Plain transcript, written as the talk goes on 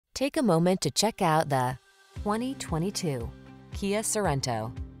Take a moment to check out the 2022 Kia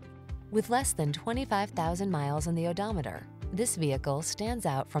Sorento. With less than 25,000 miles on the odometer, this vehicle stands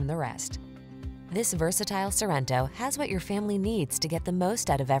out from the rest. This versatile Sorento has what your family needs to get the most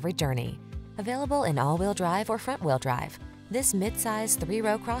out of every journey. Available in all-wheel drive or front-wheel drive, this mid-size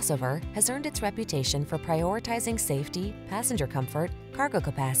 3-row crossover has earned its reputation for prioritizing safety, passenger comfort, cargo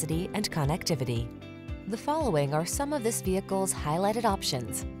capacity, and connectivity. The following are some of this vehicle's highlighted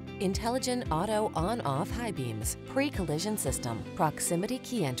options: intelligent auto on-off high beams, pre-collision system, proximity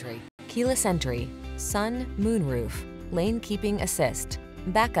key entry, keyless entry, sun, moonroof, lane keeping assist,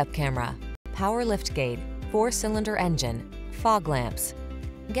 backup camera, power liftgate, 4-cylinder engine, fog lamps.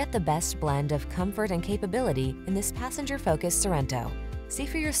 Get the best blend of comfort and capability in this passenger-focused Sorento. See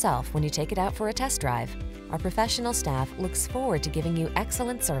for yourself when you take it out for a test drive. Our professional staff looks forward to giving you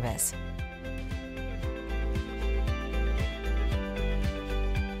excellent service.